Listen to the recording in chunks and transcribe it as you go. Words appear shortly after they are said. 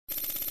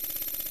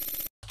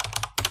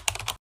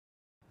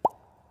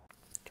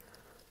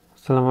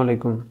আসসালামু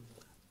আলাইকুম।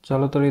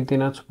 চলতরি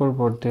দিনাজপুর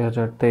বোর্ড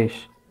 2023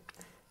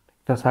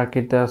 একটা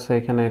সার্কিট দেওয়া আছে।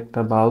 এখানে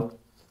একটা বাল্ব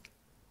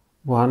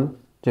 1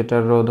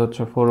 যেটার রোধ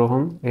হচ্ছে 4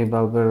 ওহম, এই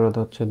বাল্বের রোধ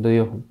হচ্ছে 2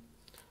 ওহম।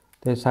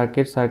 তো এই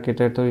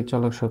সার্কিটের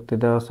তড়িৎচলক শক্তি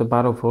দেওয়া আছে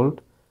 12 ভোল্ট,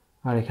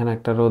 আর এখানে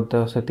একটা রোধ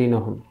দেওয়া আছে 3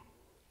 ওহম।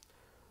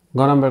 গ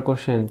নম্বর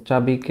কোশ্চেন,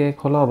 চাবিকে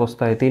খোলা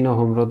অবস্থায় 3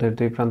 ওহম রোধের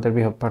দুই প্রান্তের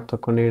বিভব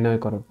পার্থক্য নির্ণয়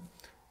করো।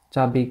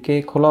 চাবিকে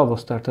খোলা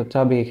অবস্থায়, অর্থাৎ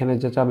চাবি, এখানে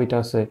যে চাবিটা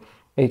আছে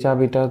এই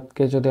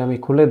চাবিটাকে যদি আমি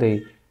খুলে দেই,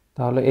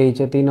 তাহলে এই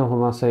যে 3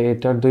 ওহম আছে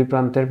এটার দুই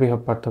প্রান্তের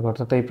বিভব পার্থক্য,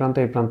 অর্থাৎ এই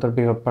প্রান্তের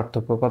বিভব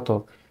পার্থক্য কত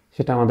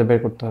সেটা আমাদের বের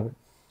করতে হবে।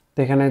 তো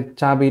এখানে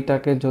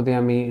চাবিটাকে যদি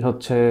আমি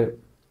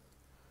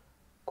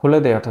খুলে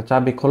দেই, অর্থাৎ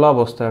চাবি খোলা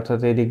অবস্থায়, অর্থাৎ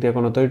এই দিক দিয়ে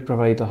কোনো তড়িৎ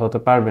প্রবাহিত হতে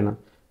পারবে না,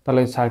 তাহলে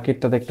এই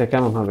সার্কিটটা দেখতে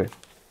কেমন হবে।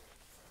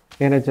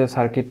 এখানে যে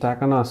সার্কিটটা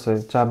আঁকানো আছে,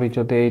 চাবি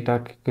যদি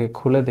এইটাকে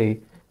খুলে দেই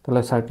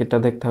তাহলে সার্কিটটা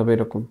দেখতে হবে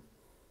এরকম,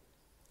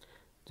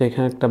 যে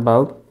এখানে একটা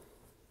বাল্ব,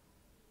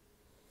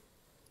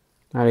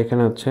 আর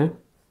এখানে হচ্ছে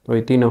ওই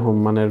 3 ওহম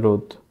মানের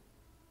রোধ,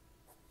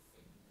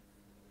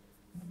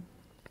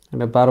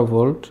 এটা 12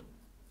 ভোল্ট,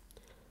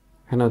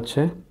 এখানে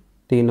হচ্ছে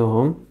 3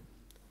 ওহম।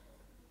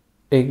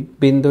 এই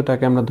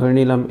বিন্দুটাকে আমরা ধরে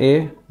নিলাম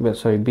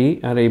বি,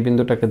 আর এই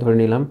বিন্দুটাকে ধরে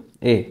নিলাম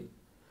এ।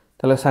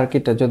 তাহলে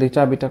সার্কিটটা যদি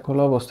চাবিটা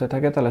খোলা অবস্থায়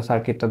থাকে তাহলে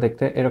সার্কিটটা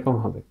দেখতে এরকম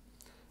হবে।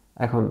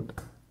 এখন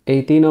এই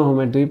 3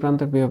 ওহমের দুই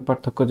প্রান্তের বিভব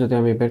পার্থক্য যদি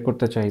আমি বের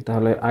করতে চাই,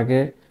 তাহলে আগে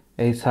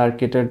এই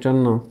সার্কিটের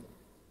জন্য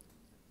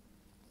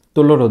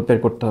তুল্য রোধ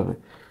বের করতে হবে।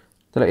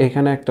 তাহলে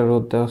এখানে একটা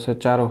রোধ দেওয়া আছে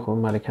 4 ওহম,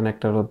 আর এখানে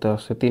একটা রোধ দেওয়া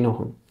আছে 3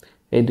 ওহম।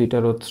 এই দুইটা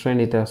রোধ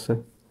শ্রেণীতে আছে,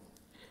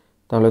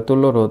 তাহলে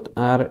তুল্য রোধ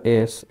আর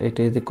এস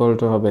এটা ইজ ইকুয়াল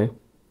টু হবে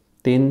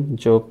 3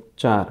 যোগ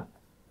 4,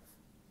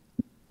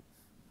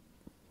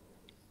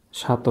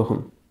 7 ওহম।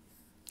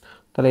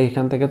 তাহলে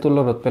এখান থেকে তুল্য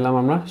রোধ পেলাম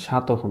আমরা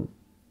 7 ওহম।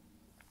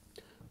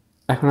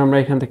 এখন আমরা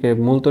এখান থেকে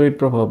মূল তড়িৎ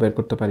প্রবাহ বের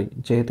করতে পারি।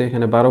 যেহেতু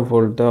এখানে 12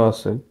 ভোল্ট দেওয়া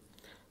আছে,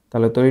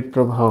 তাহলে তড়িৎ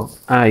প্রবাহ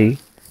আই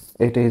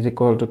এটা ইজ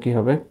ইকুয়াল টু কী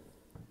হবে,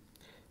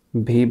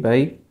 ভি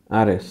বাই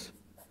আর এস।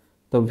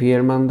 তো ভি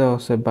এর মান দেওয়া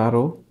আছে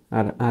 12,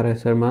 আর আর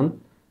এস এর মান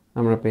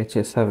আমরা পেয়েছি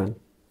 7।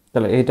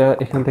 তাহলে এইটা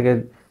এখান থেকে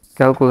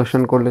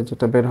ক্যালকুলেশন করলে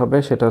যেটা বের হবে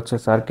সেটা হচ্ছে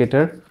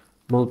সার্কিটের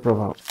মূল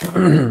প্রবাহ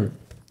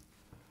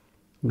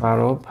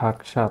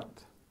 12/7,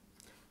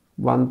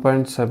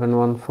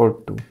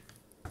 1.7142,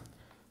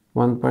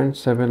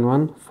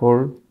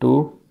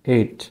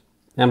 1.71428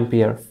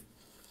 অ্যাম্পিয়ার।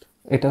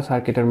 এটা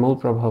সার্কিটের মূল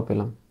প্রবাহ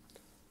পেলাম।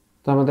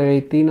 তো আমাদের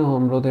এই 3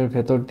 ওহম রোধের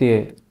ভেতর দিয়ে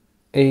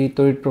এই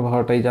তড়িৎ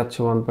প্রবাহটাই যাচ্ছে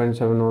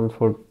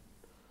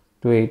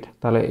 1.71428।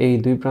 তাহলে এই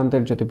দুই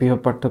প্রান্তের যদি বিভব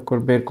পার্থক্য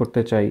বের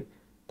করতে চাই,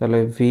 তাহলে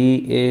ভি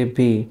এ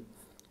ভি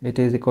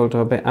এটা ইজ ইকুয়াল টু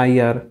হবে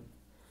আইআর।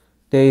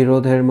 তো এই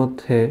রোধের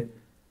মধ্যে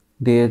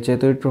দিয়ে যে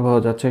তড়িৎ প্রবাহ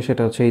যাচ্ছে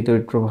সেটা হচ্ছে এই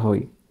তড়িৎ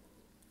প্রবাহই।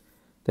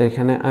 তো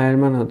এখানে আয়ের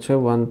মান হচ্ছে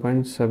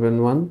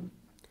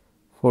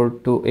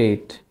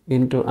 1.71428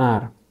 ইন্টু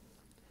আর।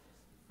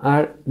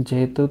 আর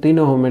যেহেতু 3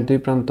 ওহমের দুই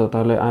প্রান্ত,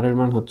 তাহলে আর এর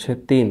মান হচ্ছে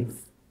 3।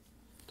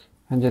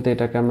 যদি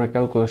এটাকে আমরা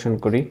ক্যালকুলেশন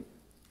করি,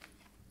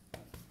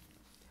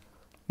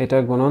 এটা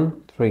গুণন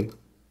 3,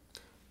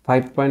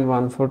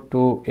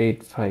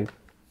 5.14285,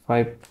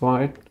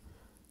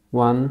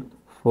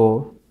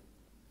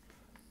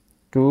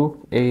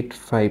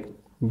 5.14285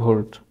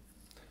 ভোল্ট।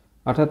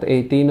 অর্থাৎ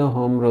এই 3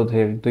 ওহম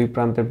রোধের দুই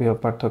প্রান্তের বিভব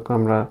পার্থক্য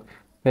আমরা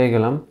পেয়ে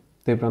গেলাম।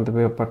 দুই প্রান্তের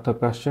বিভব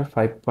পার্থক্য আসছে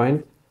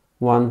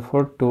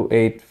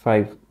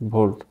 5.14285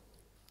 ভোল্ট।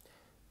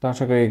 তো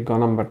আশা করি গ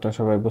নাম্বারটা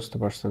সবাই বুঝতে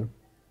পারছেন।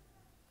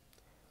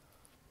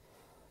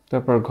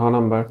 তারপর ঘ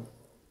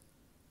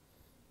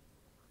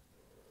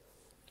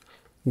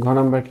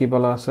নাম্বার কি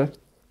বলা আছে,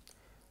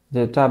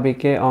 যে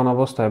চাবিকে অন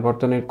অবস্থায়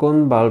বর্তনীর কোন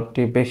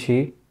বাল্বটি বেশি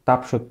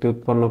তাপ শক্তি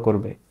উৎপন্ন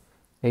করবে।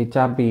 এই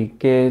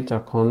চাবিকে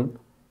যখন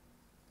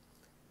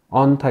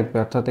অন থাকবে,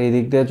 অর্থাৎ এই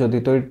দিক দিয়ে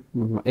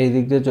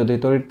যদি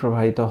তড়িৎ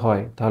প্রবাহিত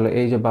হয়, তাহলে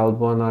এই যে বাল্ব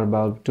 1 আর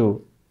বাল্ব 2,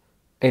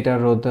 এটার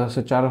রোধ দেওয়া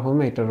আছে 4 ওহম,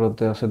 এটার রোধ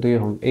দেওয়া আছে 2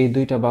 ওহম। এই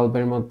দুইটা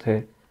বাল্বের মধ্যে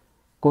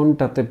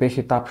কোনটাতে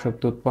বেশি তাপ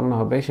শক্তি উৎপন্ন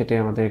হবে সেটাই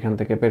আমাদের এখান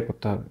থেকে বের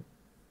করতে হবে।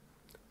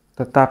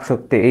 তো তাপ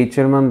শক্তি এইচ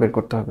এর মান বের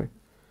করতে হবে।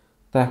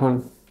 তো এখন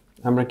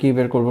আমরা কি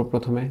বের করব,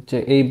 প্রথমে যে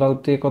এই বাল্ব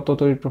দিয়ে কত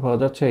তড়িৎ প্রবাহ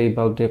যাচ্ছে, এই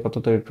বাল্ব দিয়ে কত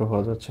তড়িৎ প্রবাহ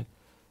যাচ্ছে।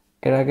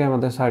 এর আগে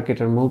আমাদের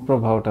সার্কিটের মূল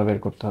প্রবাহটা বের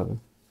করতে হবে।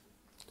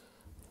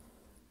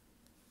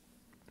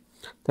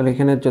 তাহলে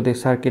এখানে যদি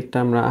সার্কিটটা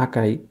আমরা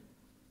আঁকাই,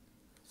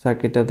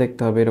 সার্কিটটা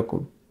দেখতে হবে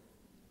এরকম,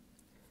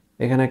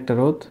 এখানে একটা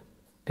রোধ,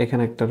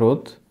 এখানে একটা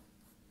রোধ,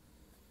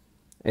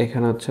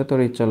 এখানে হচ্ছে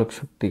তড়িৎচালক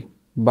শক্তি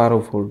 12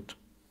 ভোল্ট,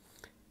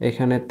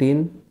 এখানে 3,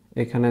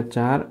 এখানে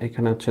 4,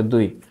 এখানে হচ্ছে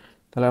 2।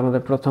 তাহলে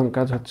আমাদের প্রথম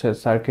কাজ হচ্ছে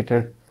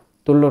সার্কিটের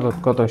তুল্য রোধ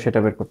কত সেটা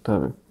বের করতে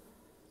হবে।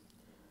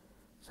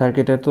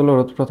 সার্কিটের তুল্য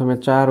রোধ প্রথমে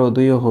 4 ও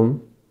 2 ওহম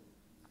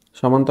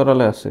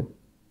সমান্তরালে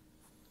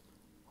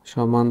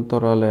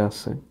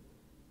আছে।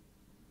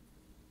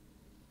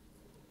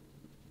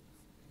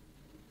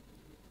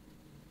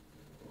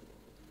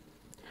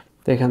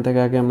 তো এখান থেকে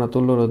আগে আমরা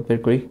তুল্য রোধ বের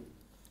করি।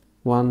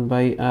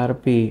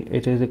 1/RP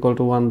এটা ইজ ইকুয়াল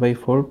টু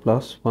 1/4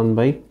 প্লাস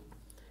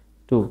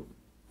 1/2,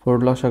 4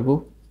 লসাগু,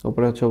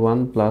 উপরে হচ্ছে 1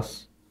 প্লাস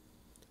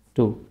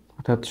 2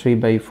 অর্থাৎ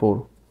 3/4।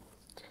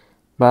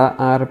 বা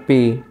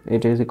আরপি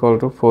এটা ইজ ইকুয়াল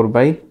টু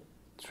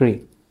 4/3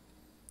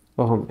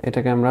 ওহম।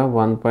 এটাকে আমরা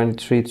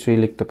 1.33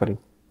 লিখতে পারি,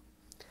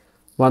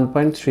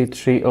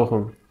 1.33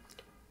 ওহম।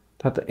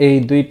 অর্থাৎ এই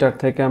দুইটার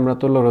থেকে আমরা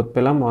তুল্য রোধ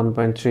পেলাম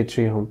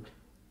 1.33 ওহম।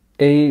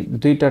 এই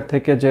দুইটার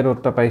থেকে যে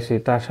রোধটা পাইছি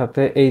তার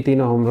সাথে এই 3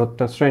 ওহম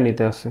রোধটা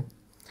শ্রেণীতে আছে,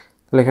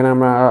 তাহলে এখানে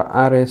আমরা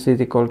আর এস ইজ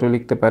ইকুয়াল টু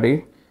লিখতে পারি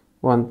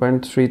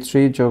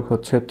 1.33 যোগ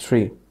হচ্ছে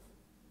 3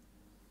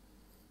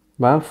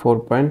 বা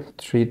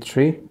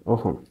 4.33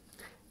 ওহম।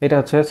 এটা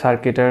হচ্ছে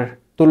সার্কিটের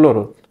তুল্য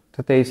রোধ।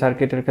 অর্থাৎ এই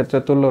সার্কিটের ক্ষেত্রে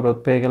তুল্য রোধ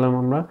পেয়ে গেলাম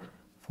আমরা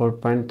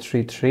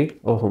 4.33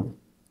 ওহম।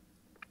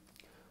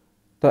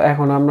 তো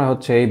এখন আমরা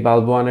হচ্ছে এই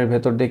বাল্ব 1 এর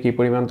ভেতর দিয়ে কি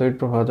পরিমাণ তড়িৎ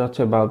প্রবাহ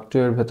যাচ্ছে, বাল্ব 2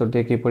 এর ভেতর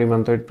দিয়ে কি পরিমাণ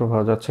তড়িৎ প্রবাহ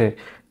যাচ্ছে,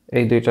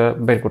 এই দুইটা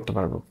বের করতে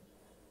পারবো।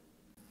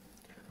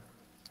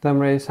 তো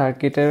আমরা এই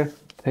সার্কিটের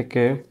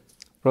থেকে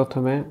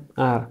প্রথমে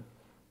আর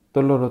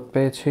তুল্য রোধ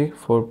পেয়েছি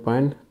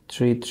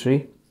 4.33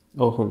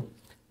 ওহম।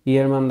 ই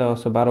এর মান দেওয়া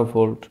আছে 12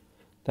 ভোল্ট।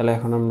 তাহলে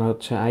এখন আমরা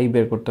হচ্ছে আই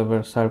বের করতে হবে,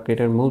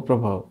 সার্কিটের মূল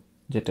প্রবাহ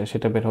যেটা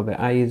সেটা বের হবে।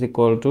 I is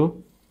equal to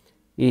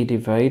E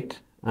divide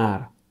আর।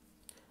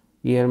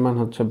 ই এর মান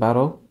হচ্ছে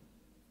 12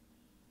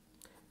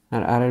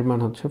 আর আর এর মান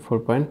হচ্ছে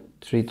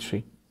 4.33।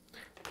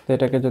 তো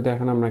এটাকে যদি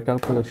এখন আমরা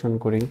ক্যালকুলেশন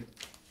করি,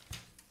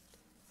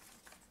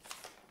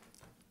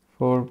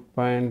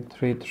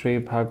 4.33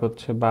 ভাগ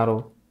হচ্ছে 12,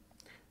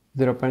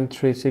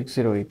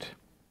 0.3608,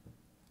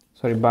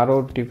 সরি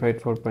 12 ডিভাইড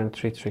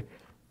 4.33,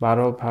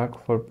 12 ভাগ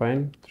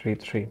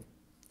 4.33,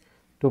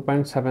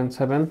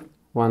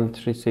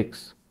 2.77136,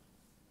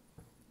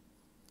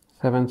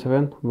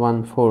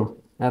 7714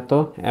 এত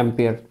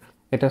অ্যাম্পিয়ার।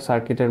 এটা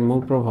সার্কিটের মূল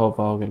প্রবাহ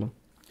পাওয়া গেল।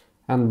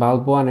 এখন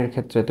বাল্ব 1 এর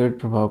ক্ষেত্রে তড়িৎ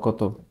প্রবাহ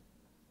কত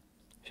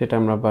সেটা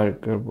আমরা বের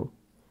করব।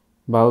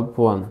 বাল্ব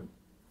 1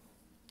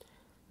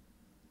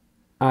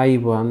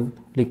 I1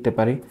 লিখতে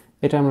পারি।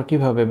 এটা আমরা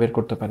কিভাবে বের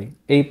করতে পারি?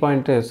 এই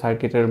পয়েন্টে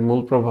সার্কিটের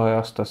মূল প্রবাহ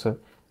আসতেছে,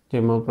 যে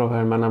মূল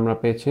প্রবাহের মান আমরা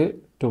পেয়েছি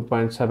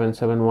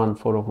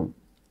 2.7714 ওহম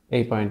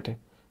এই পয়েন্টে।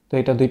 তো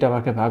এটা দুইটা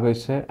ভাগে ভাগ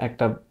হয়েছে,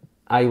 একটা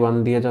I1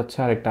 দিয়ে যাচ্ছে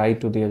আর একটা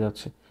I2 দিয়ে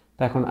যাচ্ছে।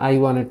 তো এখন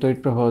I1 এর তড়িৎ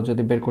প্রবাহ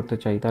যদি বের করতে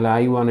চাই, তাহলে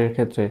I1 এর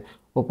ক্ষেত্রে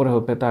উপরে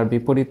হবে তার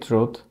বিপরীত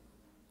রোধ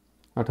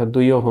অর্থাৎ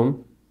 2 ওহম,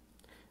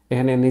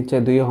 এখানে নিচে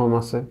 2 ওহম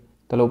আছে,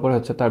 তাহলে উপরে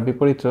হচ্ছে তার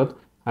বিপরীত রোধ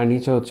আর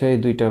নিচে হচ্ছে এই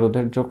দুইটা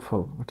রোধের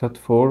যোগফল অর্থাৎ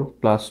 4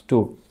 +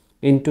 2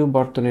 ইন্টু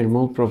বর্তনীর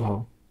মূল প্রবাহ।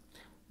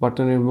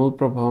 বর্তনীর মূল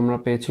প্রবাহ আমরা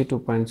পেয়েছি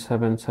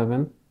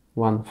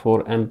 2.7714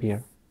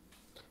 অ্যাম্পিয়ার।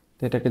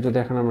 তো এটাকে যদি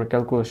এখন আমরা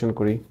ক্যালকুলেশন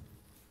করি,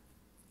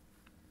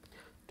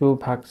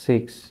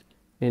 2/6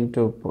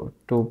 ইন্টু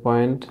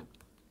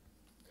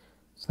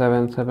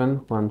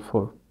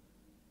 2.7714,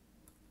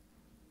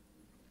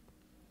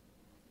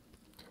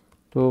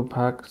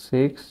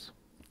 2/6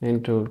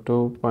 into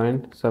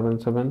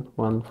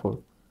 2.7714,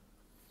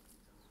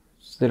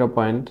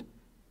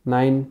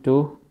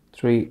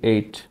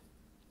 0.9238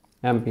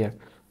 অ্যাম্পিয়ার।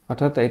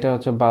 অর্থাৎ এটা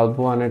হচ্ছে বাল্ব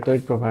 1 এর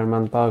তড়িৎ প্রবাহের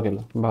মান পাওয়া গেল।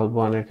 বাল্ব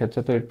 1 এর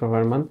ক্ষেত্রে তড়িৎ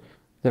প্রবাহের মান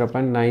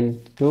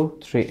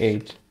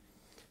 0.9238।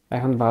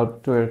 এখন বাল্ব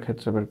 2 এর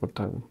ক্ষেত্রে বের করতে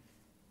হবে।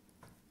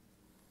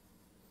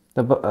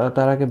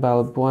 তার আগে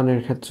বাল্ব 1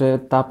 এর ক্ষেত্রে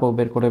তাপও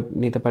বের করে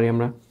নিতে পারি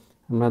আমরা।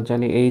 আমরা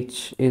জানি H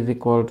is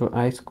equal to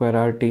I square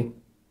RT।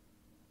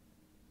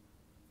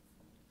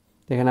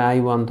 এখানে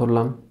I1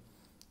 ধরলাম,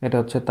 এটা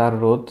হচ্ছে তার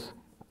রোধ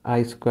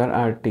I স্কোয়ার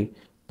RT।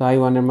 তো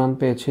I1 এর মান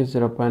পেয়েছি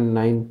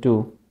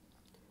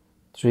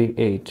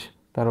 0.9238,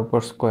 তার উপর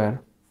স্কোয়ার।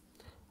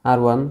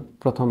 R1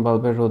 প্রথম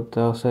বাল্বের রোধ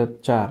দেওয়া আছে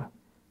 4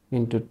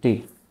 ইন্টু টি।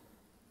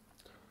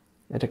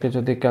 এটাকে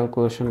যদি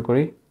ক্যালকুলেশন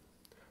করি,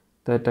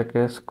 তো এটাকে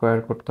স্কোয়ার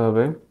করতে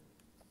হবে,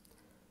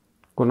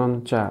 গুণন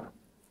 4,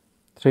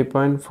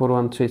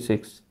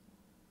 3.4136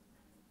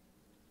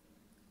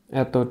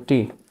 এত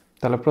টি।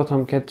 তাহলে প্রথম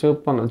ক্ষেত্রে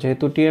উৎপন্ন,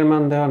 যেহেতু টি এর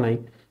মান দেওয়া নাই,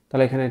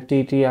 তাহলে এখানে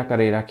টি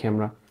আকারেই রাখি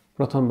আমরা।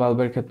 প্রথম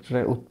বাল্বের ক্ষেত্রে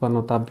উৎপন্ন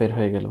তাপ বের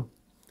হয়ে গেল।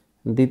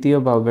 দ্বিতীয়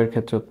বাল্বের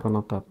ক্ষেত্রে উৎপন্ন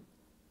তাপ,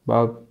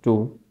 বাল্ব 2,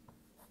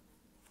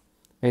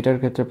 এটার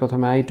ক্ষেত্রে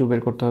প্রথমে I2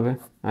 বের করতে হবে।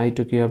 I2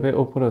 কি হবে?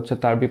 উপরে হচ্ছে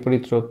তার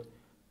বিপরীত রোধ,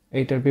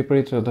 এইটার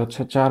বিপরীত রোধ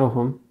হচ্ছে 4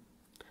 ওহম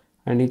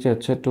আর নিচে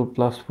হচ্ছে 2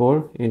 + 4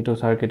 ইন্টু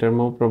সার্কিটের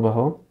মূল প্রবাহ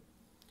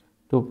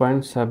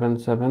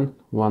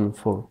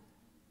 2.7714।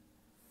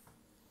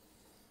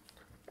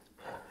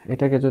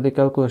 এটাকে যদি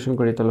ক্যালকুলেশন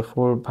করি, তাহলে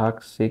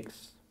 4/6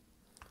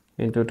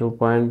 ইন্টু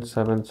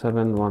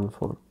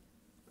 2.7714,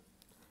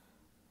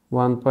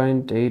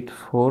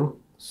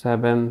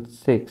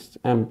 1.8476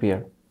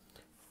 অ্যাম্পিয়ার।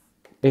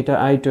 এটা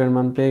I2 এর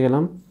মান পেয়ে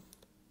গেলাম।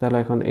 তাহলে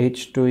এখন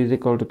H2 ইজ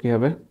ইকুয়াল টু কী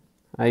হবে?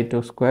 I2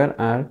 স্কোয়ার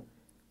আর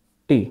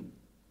টি,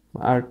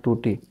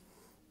 R2T।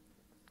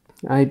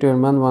 I2 এর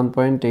মান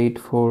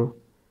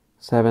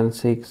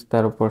 1.8476,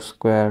 তার উপর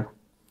স্কোয়ার।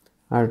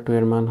 R2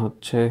 এর মান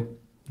হচ্ছে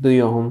 2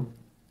 ওহম।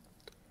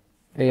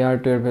 এই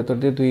R2 এর ভেতর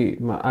দিয়ে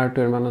R2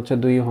 এর মান হচ্ছে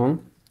 2 ওহম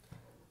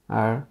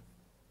আর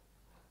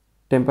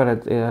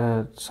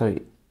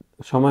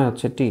সময়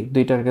হচ্ছে টি।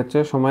 দুইটার ক্ষেত্রে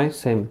সময়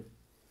সেম,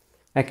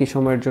 একই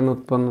সময়ের জন্য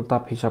উৎপন্ন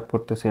তাপ হিসাব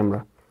করতেছি আমরা।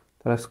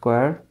 তাহলে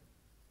স্কোয়ার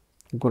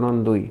গুণন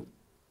 2,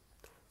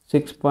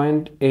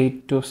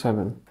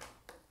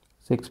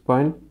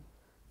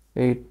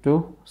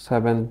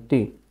 6.827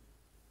 টি।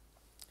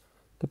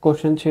 তো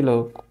কোশ্চেন ছিল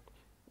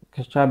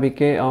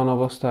চাবিকে অন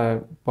অবস্থায়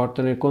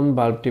বর্তনীর কোন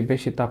বাল্বটি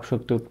বেশি তাপ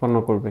শক্তি উৎপন্ন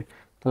করবে।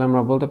 তাহলে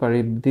আমরা বলতে পারি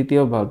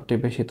দ্বিতীয় বাল্বটি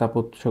বেশি তাপ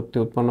শক্তি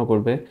উৎপন্ন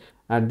করবে,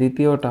 আর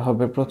দ্বিতীয়টা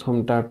হবে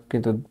প্রথমটার,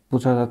 কিন্তু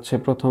বোঝা যাচ্ছে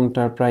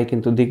প্রথমটার প্রায়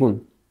কিন্তু দ্বিগুণ।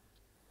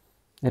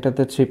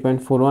 এটাতে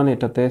 3.41,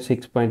 এটাতে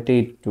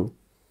 6.82।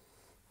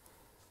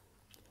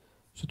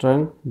 সুতরাং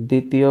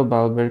দ্বিতীয়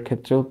বাল্বের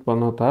ক্ষেত্রে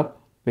উৎপন্ন তাপ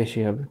বেশি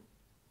হবে।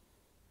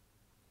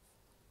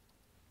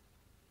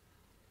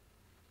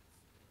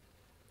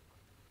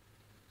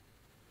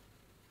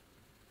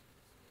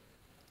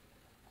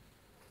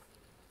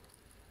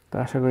 তো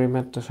আশা করি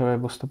ম্যাথটা সবাই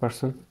বুঝতে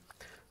পারছেন।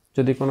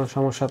 যদি কোনো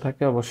সমস্যা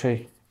থাকে অবশ্যই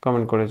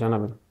কমেন্ট করে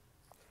জানাবেন।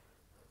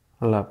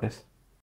 আল্লাহ হাফেজ।